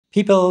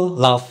People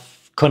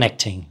love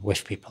connecting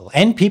with people,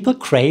 and people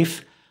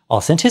crave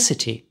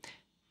authenticity.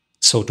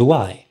 So do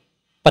I.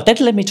 But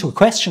that led me to a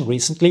question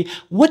recently.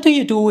 What do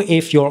you do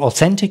if your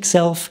authentic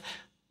self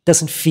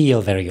doesn't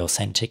feel very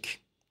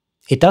authentic?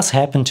 It does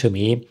happen to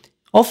me,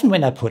 often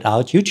when I put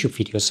out YouTube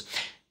videos.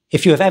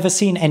 If you have ever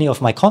seen any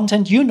of my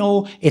content, you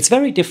know it's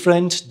very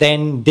different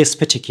than this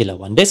particular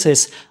one. This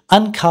is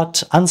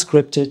uncut,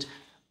 unscripted.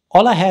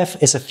 All I have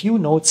is a few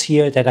notes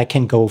here that I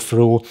can go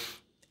through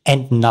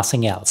and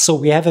nothing else. So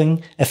we're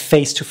having a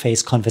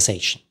face-to-face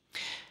conversation.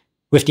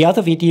 With the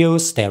other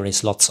videos, there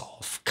is lots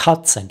of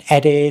cuts and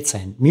edits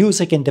and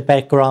music in the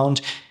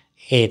background.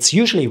 It's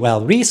usually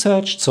well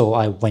researched, so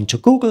I went to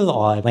Google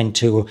or I went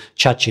to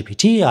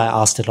ChatGPT, I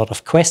asked a lot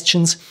of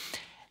questions.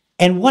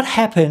 And what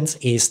happens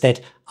is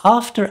that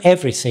after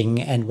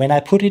everything, and when I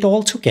put it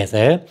all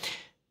together,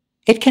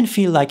 it can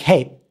feel like,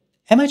 hey,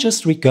 am I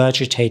just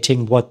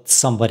regurgitating what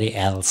somebody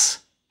else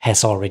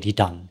has already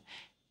done?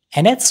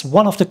 And that's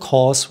one of the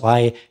causes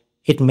why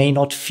it may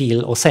not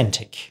feel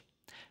authentic.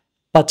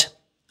 But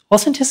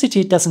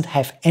authenticity doesn't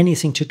have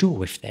anything to do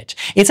with that.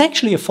 It's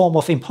actually a form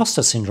of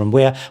imposter syndrome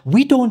where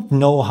we don't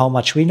know how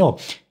much we know.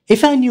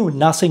 If I knew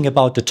nothing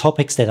about the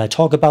topics that I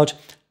talk about,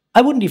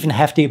 I wouldn't even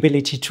have the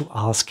ability to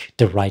ask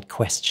the right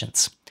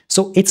questions.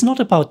 So it's not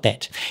about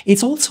that.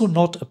 It's also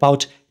not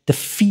about the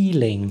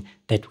feeling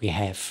that we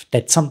have,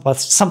 that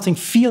something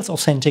feels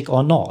authentic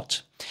or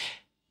not.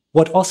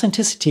 What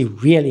authenticity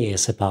really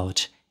is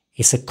about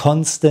is a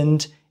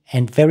constant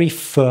and very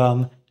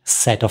firm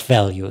set of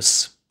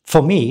values.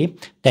 For me,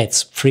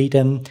 that's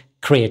freedom,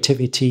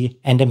 creativity,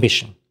 and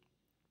ambition.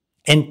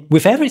 And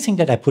with everything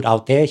that I put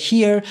out there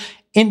here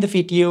in the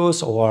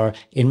videos or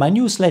in my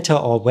newsletter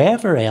or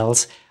wherever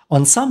else,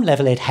 on some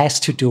level it has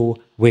to do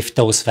with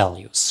those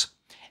values.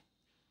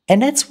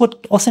 And that's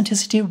what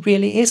authenticity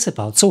really is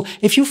about. So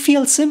if you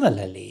feel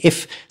similarly,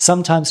 if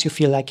sometimes you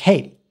feel like,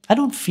 hey, I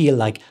don't feel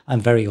like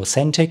I'm very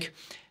authentic,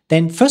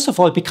 then first of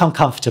all, become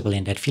comfortable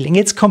in that feeling.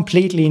 It's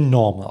completely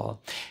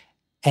normal.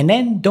 And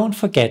then don't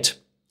forget,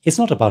 it's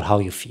not about how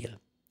you feel.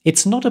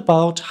 It's not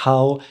about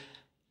how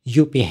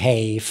you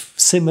behave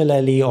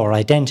similarly or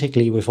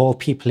identically with all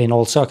people in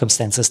all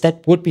circumstances.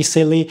 That would be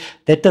silly.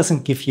 That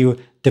doesn't give you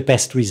the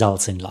best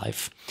results in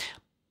life.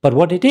 But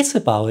what it is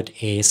about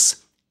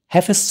is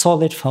have a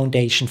solid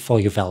foundation for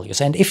your values.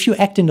 And if you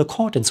act in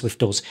accordance with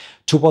those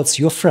towards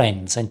your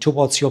friends and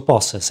towards your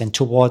bosses and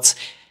towards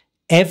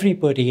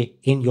everybody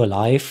in your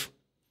life,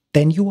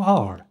 then you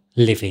are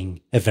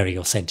living a very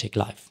authentic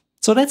life.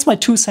 So that's my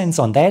 2 cents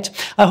on that.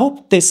 I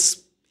hope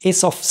this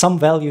is of some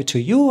value to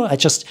you. I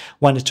just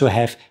wanted to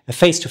have a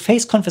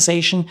face-to-face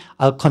conversation.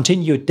 I'll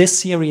continue this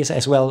series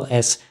as well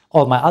as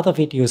all my other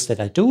videos that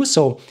I do.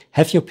 So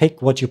have you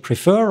pick what you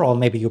prefer, or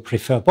maybe you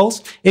prefer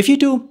both. If you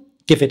do,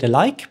 give it a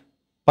like.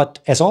 But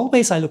as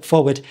always, I look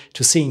forward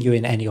to seeing you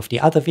in any of the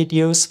other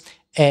videos.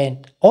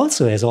 And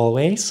also, as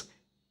always,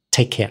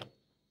 take care.